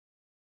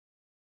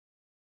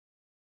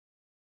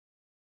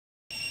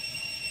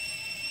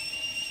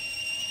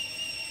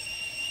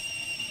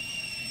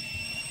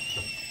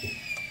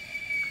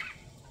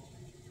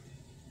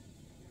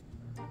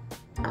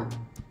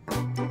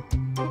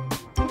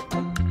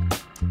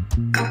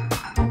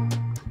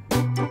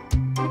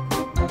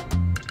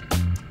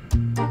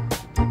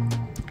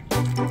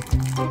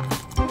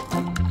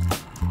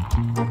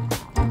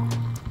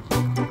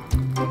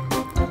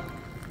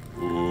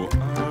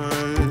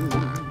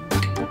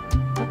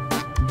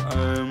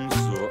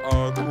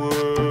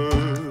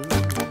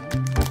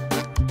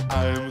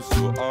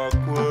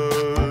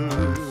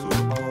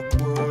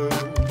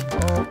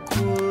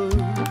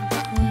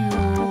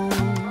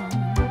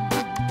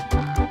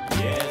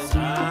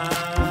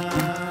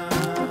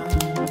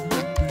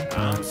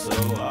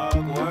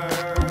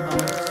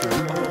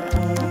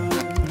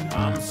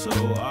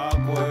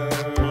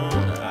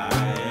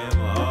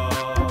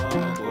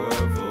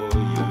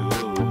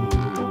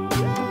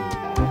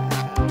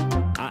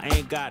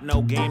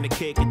game to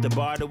kick at the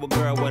bar to a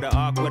girl with an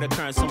awkward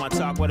occurrence. So my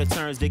talk with the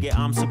turns, dig it.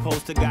 I'm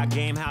supposed to got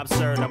game, how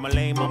absurd. I'm a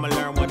lame, I'ma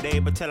learn one day,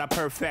 but till I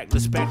perfect the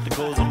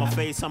spectacles on my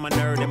face, I'm a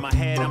nerd. In my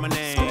head, I'm a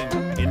name.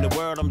 In the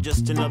world, I'm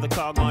just another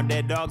cog on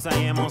dead dogs. I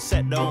am on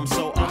set though, I'm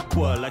so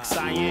awkward, like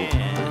cyan.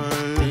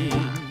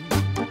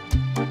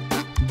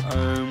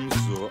 I'm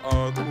so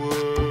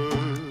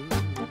awkward.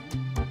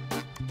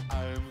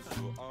 I'm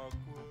so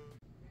awkward.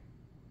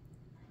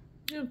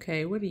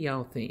 Okay, what do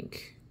y'all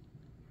think?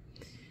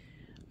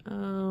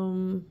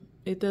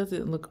 It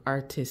doesn't look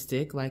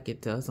artistic like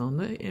it does on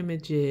the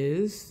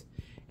images,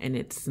 and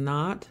it's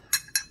not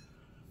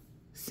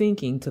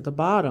sinking to the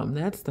bottom.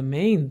 That's the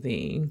main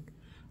thing.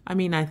 I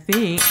mean, I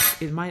think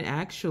it might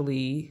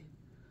actually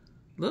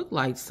look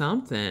like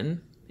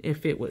something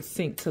if it would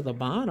sink to the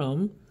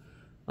bottom.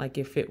 Like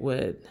if it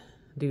would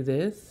do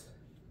this,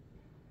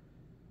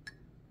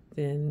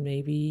 then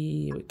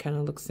maybe it would kind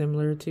of look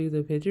similar to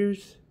the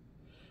pictures,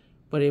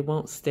 but it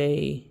won't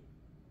stay.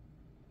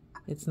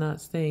 It's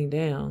not staying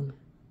down.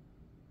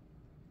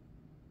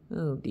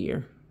 Oh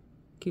dear.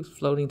 Keeps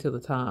floating to the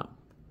top.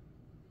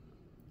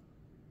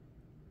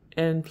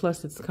 And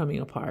plus it's coming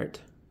apart.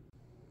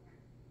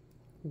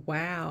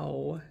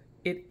 Wow.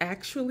 It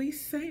actually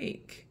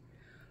sank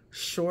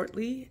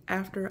shortly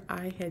after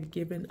I had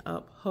given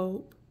up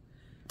hope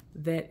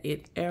that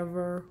it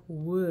ever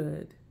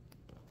would.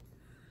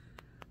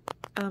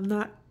 I'm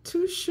not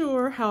too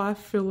sure how I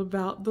feel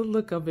about the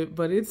look of it,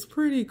 but it's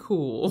pretty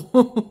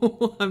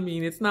cool. I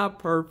mean, it's not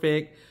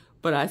perfect,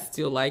 but I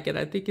still like it.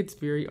 I think it's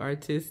very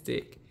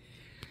artistic.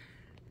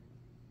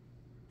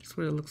 That's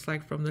what it looks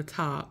like from the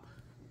top.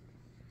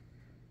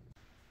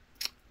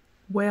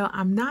 Well,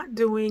 I'm not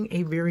doing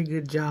a very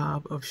good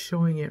job of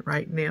showing it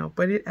right now,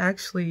 but it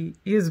actually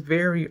is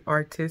very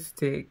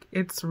artistic.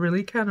 It's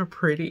really kind of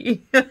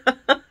pretty.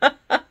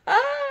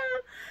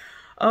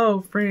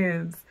 Oh,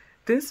 friends,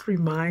 this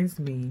reminds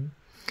me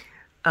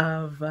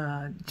of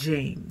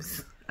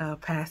James, a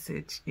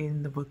passage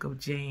in the book of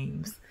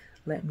James.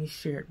 Let me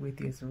share it with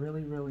you. It's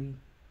really, really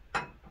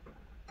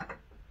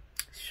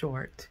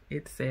short.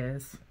 It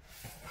says,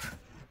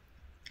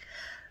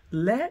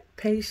 "Let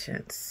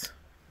patience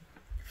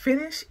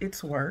finish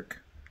its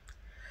work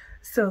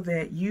so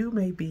that you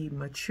may be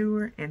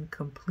mature and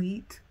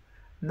complete,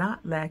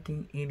 not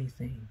lacking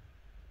anything."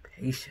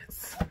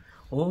 Patience.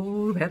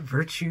 Oh, that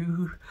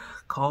virtue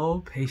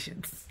called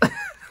patience.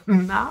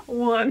 Not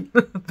one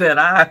that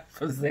I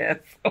possess.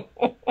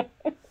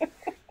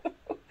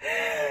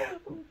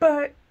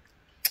 But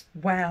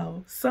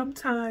wow,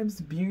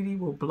 sometimes beauty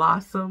will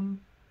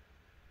blossom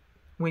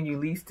when you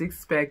least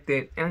expect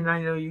it. And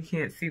I know you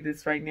can't see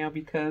this right now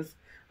because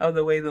of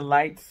the way the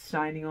light's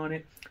shining on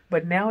it.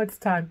 But now it's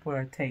time for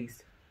a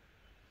taste.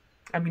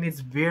 I mean,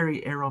 it's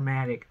very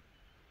aromatic.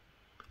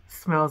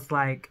 Smells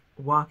like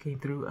walking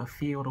through a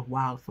field of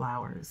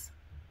wildflowers.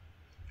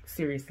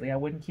 Seriously, I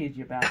wouldn't kid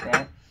you about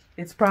that.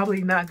 It's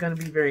probably not going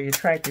to be very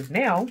attractive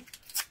now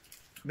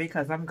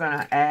because I'm going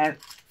to add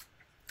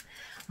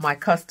my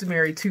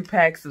customary 2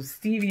 packs of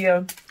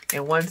stevia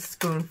and 1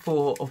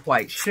 spoonful of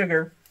white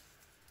sugar.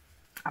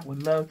 I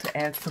would love to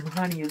add some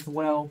honey as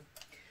well,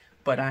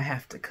 but I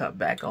have to cut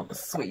back on the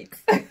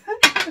sweets.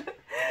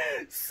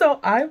 So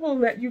I will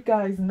let you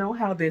guys know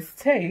how this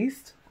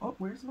tastes. Oh,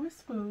 where's my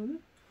spoon?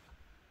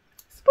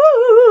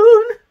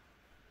 Spoon!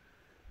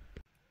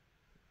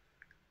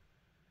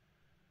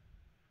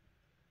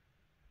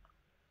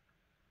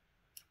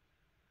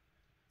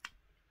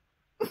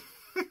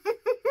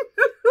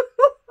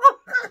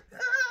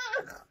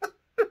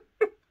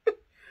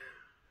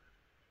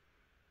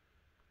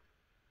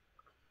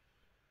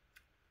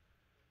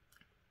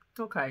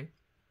 Okay,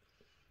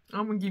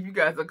 I'm gonna give you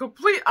guys a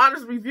complete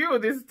honest review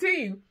of this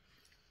tea.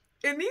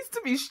 It needs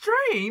to be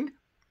strained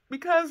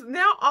because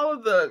now all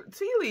of the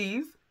tea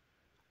leaves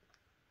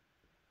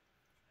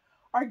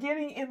are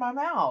getting in my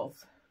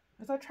mouth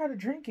as I try to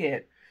drink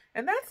it,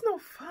 and that's no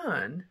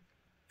fun.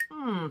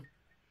 I'm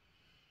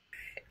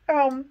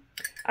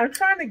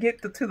trying to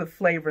get to the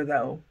flavor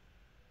though.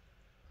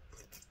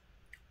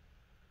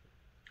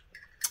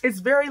 It's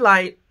very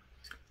light,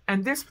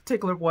 and this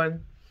particular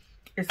one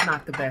is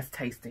not the best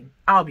tasting.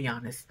 I'll be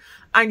honest.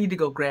 I need to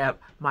go grab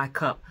my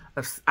cup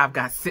of, I've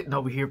got sitting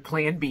over here,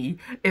 Plan B.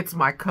 It's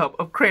my cup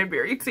of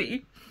cranberry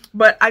tea.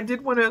 But I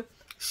did want to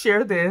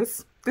share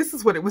this. This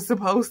is what it was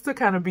supposed to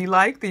kind of be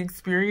like, the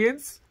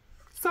experience.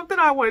 Something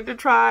I wanted to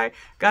try.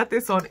 Got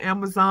this on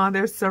Amazon.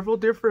 There's several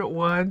different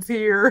ones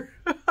here.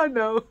 I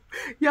know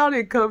y'all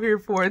didn't come here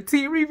for a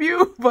tea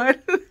review,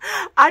 but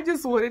I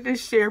just wanted to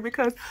share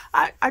because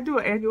I do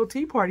an annual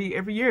tea party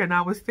every year, and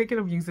I was thinking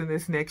of using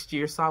this next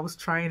year, so I was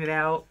trying it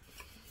out.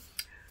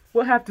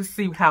 We'll have to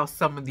see how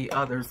some of the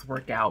others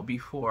work out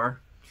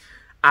before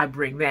I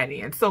bring that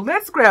in. So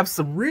let's grab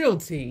some real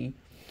tea.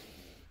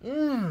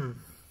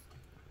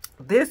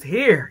 This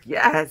here,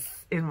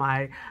 yes, in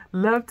my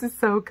love to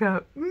sew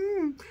cup.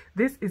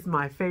 This is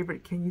my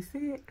favorite. Can you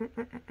see it?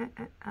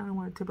 I don't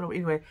want to tip it over.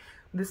 Anyway,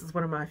 this is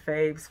one of my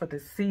faves for the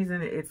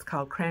season. It's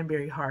called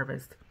Cranberry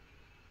Harvest.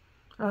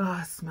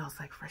 Oh, it smells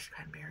like fresh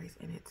cranberries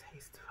and it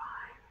tastes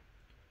fine.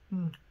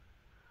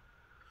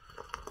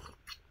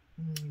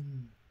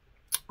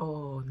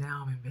 Oh,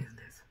 now I'm in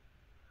business.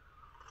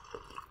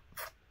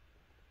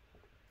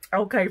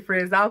 Okay,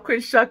 friends, I'll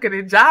quit shucking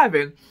and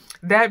jiving.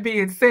 That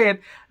being said,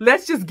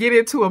 let's just get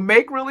into a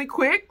make really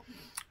quick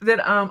that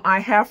I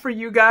have for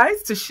you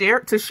guys to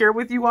share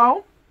with you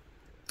all.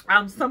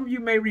 Some of you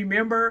may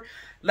remember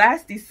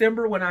last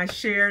December when I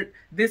shared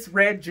this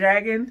red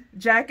dragon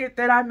jacket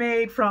that I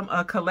made from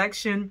a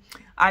collection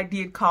I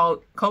did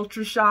called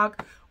Culture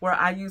Shock, where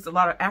I used a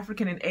lot of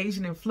African and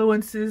Asian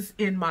influences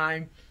in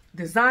my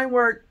design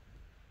work.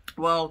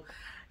 Well,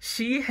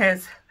 she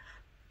has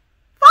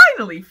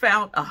finally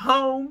found a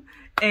home,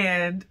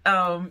 and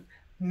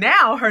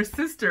now her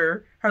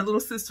little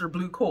sister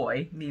Blue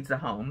Koi needs a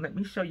home. Let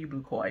me show you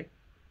Blue Koi.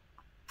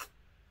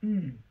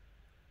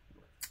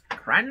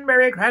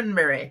 Cranberry,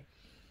 cranberry.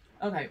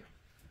 Okay,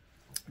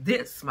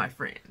 this, my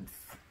friends,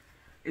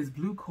 is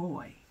Blue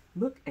Koi.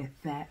 Look at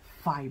that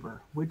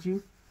fiber, would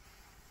you?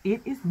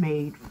 It is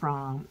made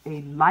from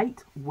a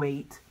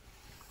lightweight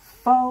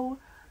faux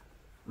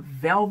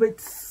velvet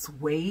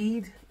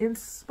suede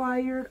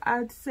inspired,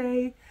 I'd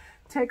say,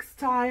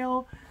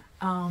 textile.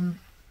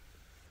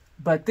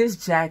 But this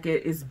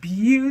jacket is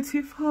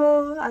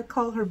beautiful. I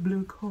call her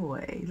Blue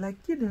Koi, like,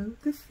 you know,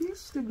 the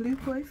fish, the Blue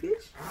Koi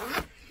fish.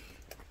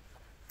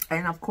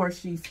 And of course,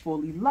 she's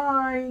fully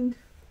lined.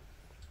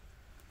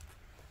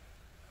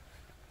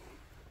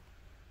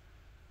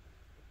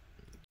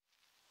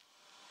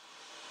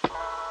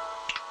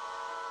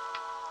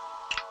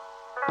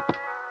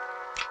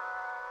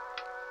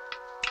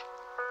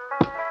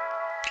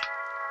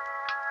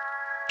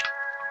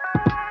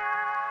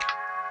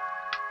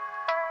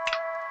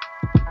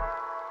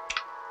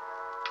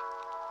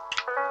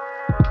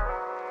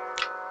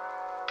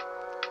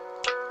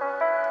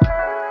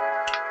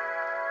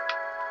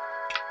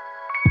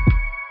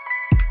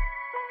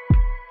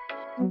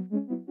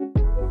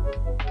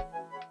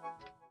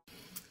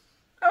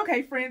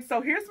 Okay, friends,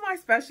 so here's my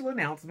special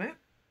announcement.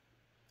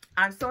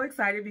 I'm so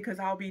excited because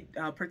I'll be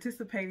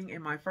participating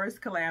in my first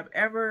collab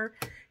ever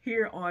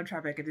here on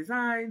TriBecca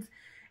Designs,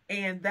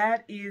 and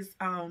that is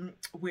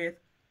with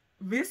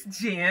Miss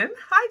Jen.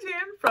 Hi,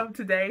 Jen, from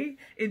Today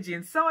in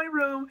Jen's Sewing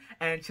Room,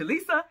 and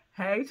Chalisa,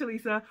 hey,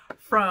 Chalisa,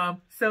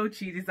 from Sew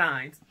Chi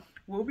Designs.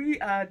 We'll be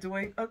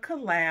doing a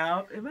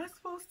collab. Am I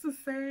supposed to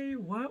say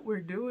what we're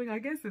doing? I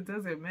guess it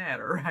doesn't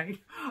matter, right?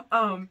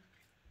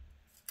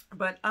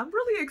 But I'm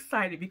really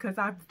excited because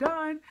I've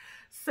done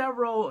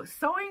several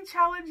sewing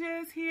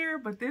challenges here,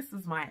 but this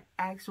is my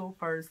actual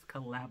first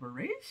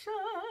collaboration.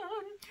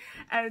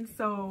 And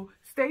so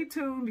stay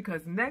tuned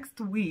because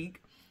next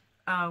week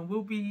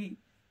we'll be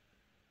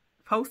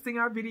posting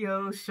our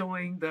videos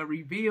showing the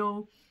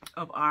reveal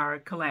of our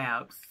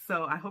collabs.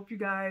 So I hope you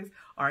guys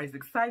are as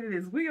excited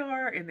as we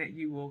are and that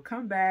you will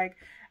come back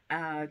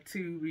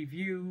to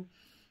review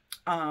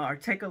or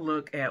take a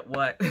look at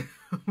what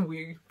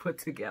we put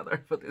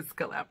together for this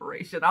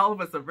collaboration. All of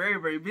us are very,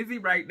 very busy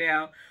right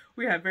now.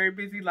 We have very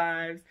busy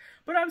lives,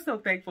 but I'm so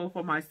thankful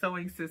for my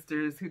sewing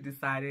sisters who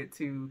decided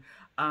to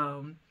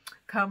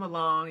come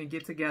along and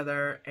get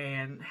together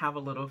and have a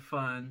little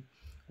fun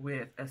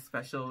with a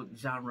special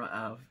genre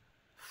of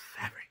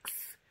fabrics.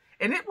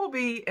 And it will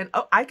be,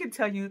 I can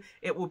tell you,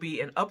 it will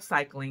be an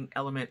upcycling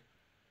element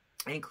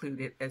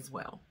included as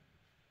well.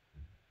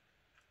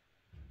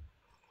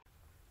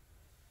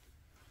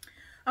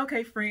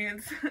 Okay,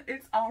 friends,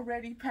 it's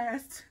already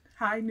past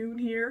high noon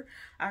here.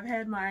 I've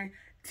had my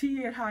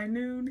tea at high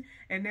noon,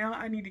 and now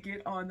I need to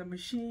get on the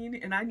machine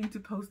and I need to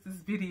post this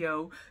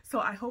video.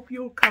 So I hope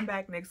you'll come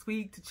back next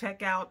week to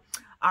check out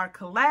our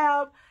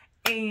collab.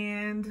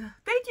 And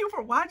thank you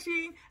for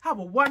watching. Have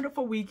a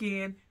wonderful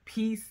weekend.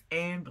 Peace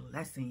and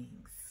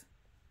blessings.